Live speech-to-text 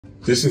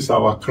This is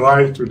our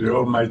cry to the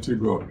Almighty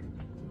God.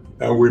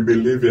 And we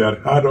believe He had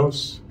heard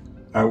us,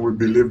 and we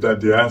believe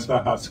that the answer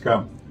has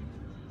come.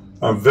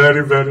 And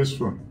very, very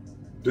soon,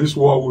 this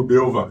war will be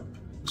over,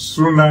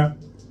 sooner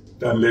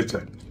than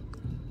later.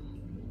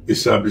 It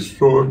shall be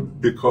so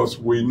because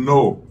we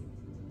know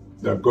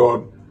that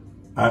God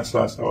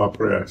answers our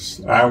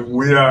prayers. And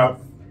we are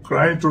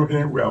crying to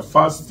Him, we are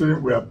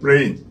fasting, we are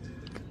praying,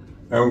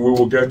 and we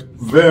will get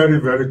very,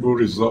 very good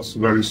results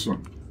very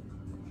soon.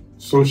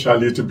 So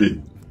shall it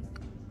be.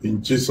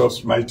 In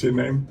Jesus' mighty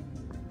name,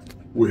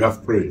 we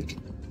have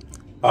prayed.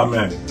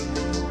 Amen.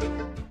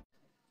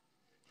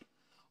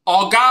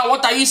 Oga,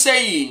 what are you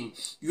saying?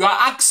 You are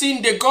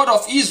asking the God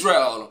of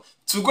Israel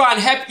to go and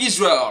help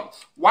Israel.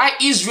 Why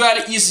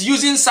Israel is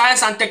using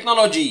science and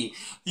technology,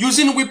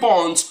 using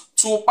weapons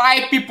to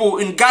buy people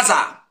in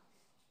Gaza.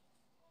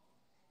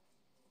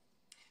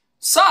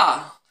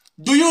 Sir,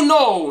 do you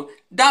know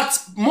that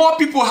more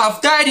people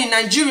have died in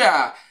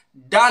Nigeria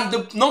than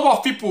the number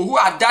of people who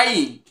are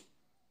dying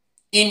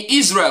in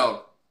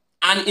Israel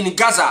and in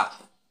Gaza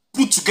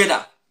put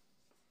together?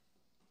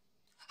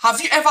 Have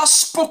you ever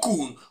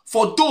spoken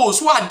for those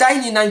who are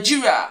dying in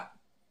Nigeria?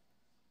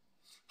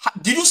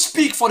 Did you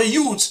speak for the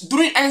youth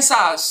during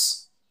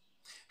NSAS?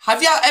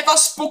 Have you ever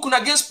spoken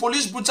against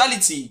police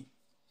brutality?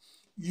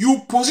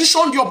 You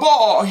positioned your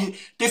boy,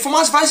 the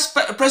former vice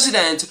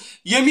president,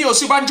 Yemi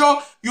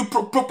Osibanjo, you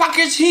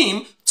propagate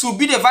him to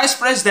be the vice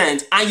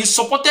president, and you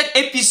supported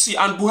APC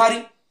and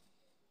Buhari.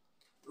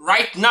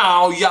 Right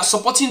now, you are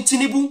supporting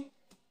Tinubu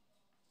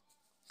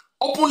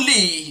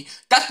openly.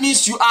 That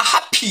means you are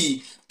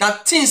happy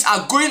that things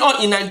are going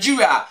on in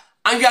Nigeria,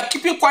 and you are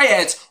keeping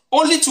quiet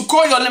only to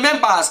call your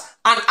members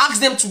and ask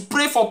them to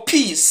pray for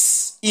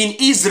peace in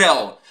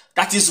Israel.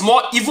 That is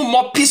even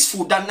more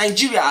peaceful than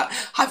Nigeria.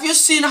 Have you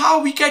seen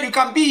how wicked you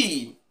can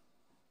be?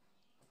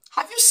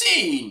 Have you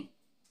seen?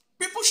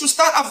 People should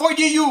start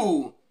avoiding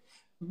you.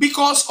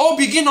 Because all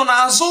begin on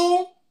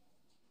Azul.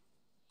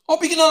 All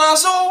begin on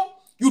Azul.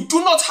 You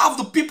do not have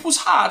the people's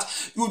heart.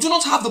 You do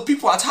not have the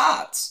people at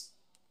heart.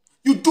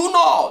 You do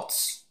not.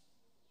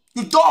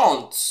 You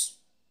don't.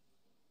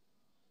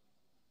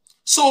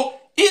 So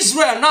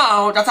Israel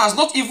now that has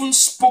not even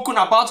spoken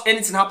about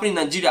anything happening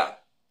in Nigeria,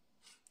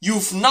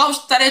 you've now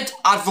started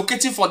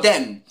advocating for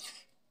them.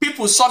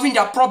 People solving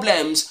their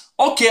problems.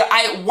 Okay,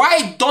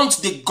 why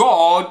don't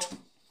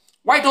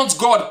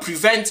God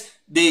prevent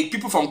the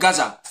people from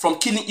Gaza from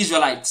killing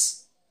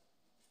Israelites?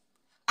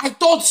 I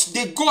thought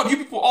the God you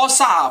people all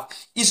serve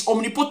is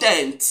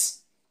omnipotent,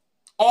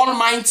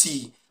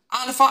 almighty,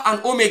 Alpha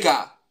and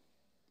Omega.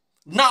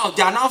 Now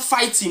they are now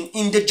fighting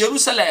in the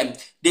Jerusalem.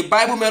 The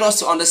Bible made us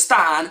to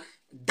understand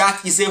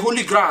that is a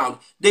holy ground.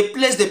 The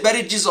place they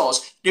buried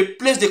Jesus. The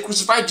place they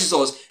crucified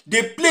Jesus.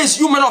 The place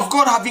you men of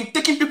God have been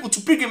taking people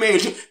to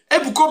pilgrimage.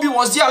 Ebukobi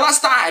was there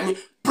last time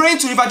praying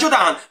to River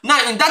Jordan.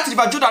 Now in that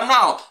River Jordan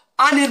now,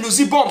 Anne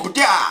Lucy bomb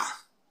there.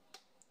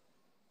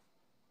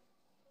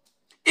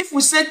 If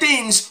we say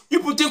things,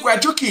 people think we are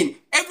joking.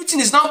 Everything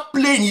is now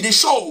playing in the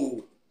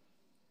show.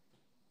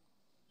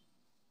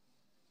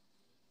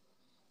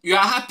 You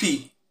are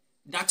happy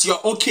that you are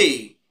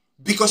okay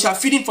because you are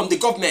feeding from the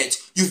government.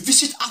 You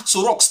visit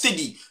Axo Rock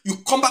steady. You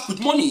come back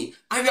with money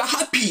and you are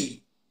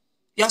happy.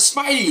 You are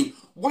smiling.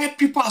 Why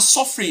people are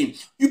suffering?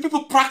 You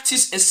people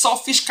practice a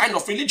selfish kind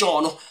of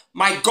religion.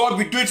 My God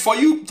will do it for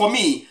you, for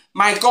me.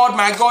 My God,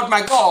 my God,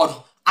 my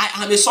God. I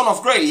am a son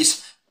of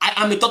grace. I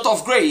am a daughter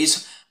of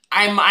grace.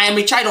 I am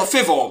a child of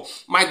favor.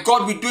 My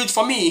God will do it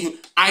for me.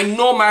 I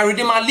know my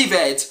Redeemer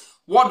liveth.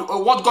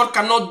 What God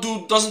cannot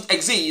do doesn't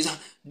exist.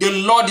 The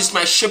Lord is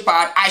my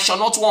shepherd. I shall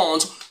not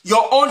want.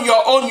 Your own,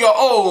 your own, your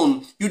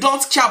own. You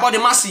don't care about the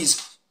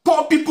masses.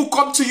 Poor people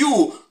come to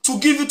you to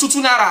give you 2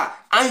 naira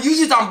and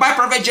use it and buy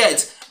private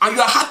jets, and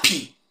you are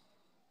happy.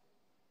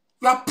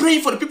 You are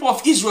praying for the people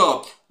of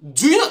Israel.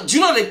 Do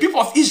you know the people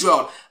of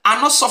Israel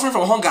are not suffering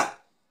from hunger?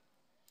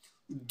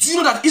 Do you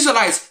know that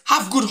Israelites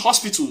have good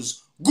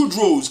hospitals, good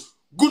roads,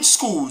 good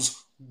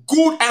schools,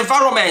 good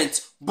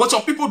environment, but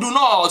your people do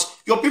not?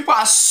 Your people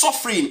are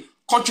suffering,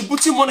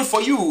 contributing money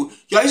for you.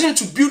 You are using it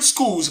to build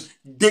schools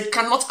they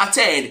cannot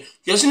attend.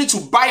 You are using it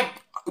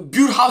to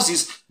build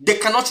houses they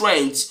cannot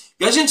rent.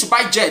 You are using it to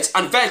buy jets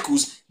and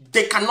vehicles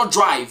they cannot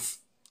drive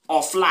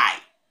or fly.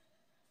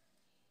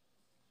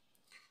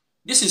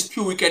 This is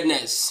pure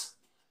wickedness.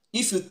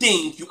 If you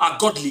think you are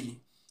godly,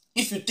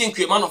 if you think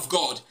you're a man of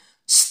God,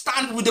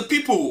 stand with the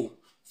people.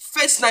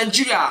 Face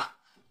Nigeria.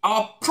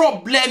 Our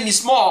problem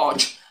is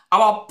much.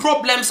 Our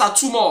problems are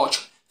too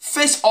much.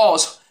 Face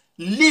us.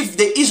 Leave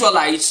the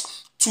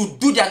Israelites to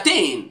do their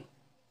thing.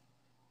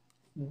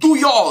 Do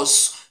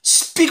yours.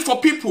 Speak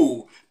for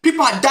people.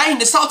 People are dying in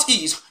the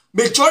southeast.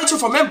 Majority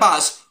of our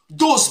members,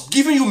 those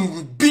giving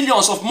you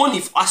billions of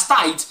money as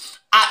tithes,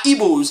 are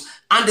Igbos,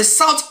 and the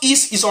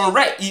southeast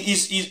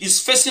is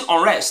facing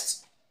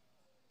unrest.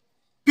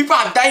 People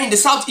are dying in the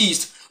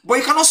southeast, but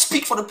you cannot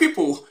speak for the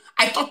people.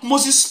 I thought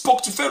Moses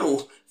spoke to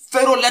Pharaoh.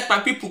 Pharaoh let my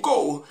people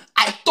go.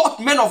 I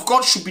thought men of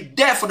God should be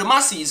there for the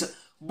masses,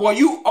 but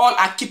you all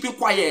are keeping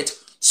quiet,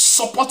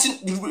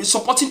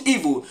 supporting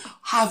evil.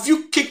 Have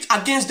you kicked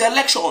against the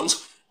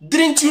elections?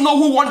 Didn't you know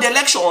who won the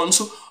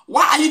elections?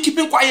 Why are you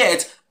keeping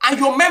quiet? And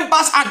your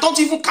members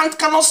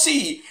cannot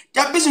see.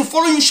 They are busy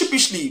following you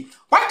sheepishly.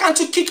 Why can't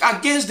you kick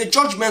against the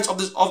judgments of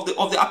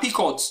the appeal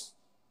courts?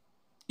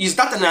 Is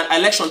that an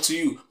election to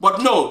you?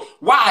 But no.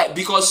 Why?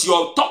 Because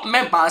your top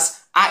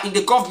members are in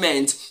the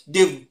government.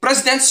 The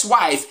president's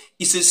wife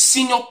is a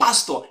senior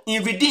pastor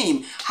in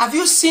Redeem. Have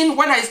you seen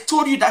when I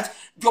told you that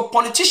your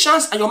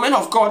politicians and your men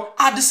of God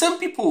are the same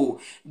people?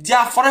 They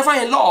are forever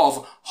in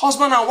love.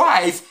 Husband and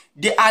wife,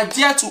 they are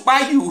there to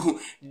buy you.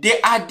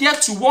 They are there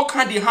to work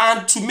hand in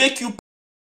hand to make you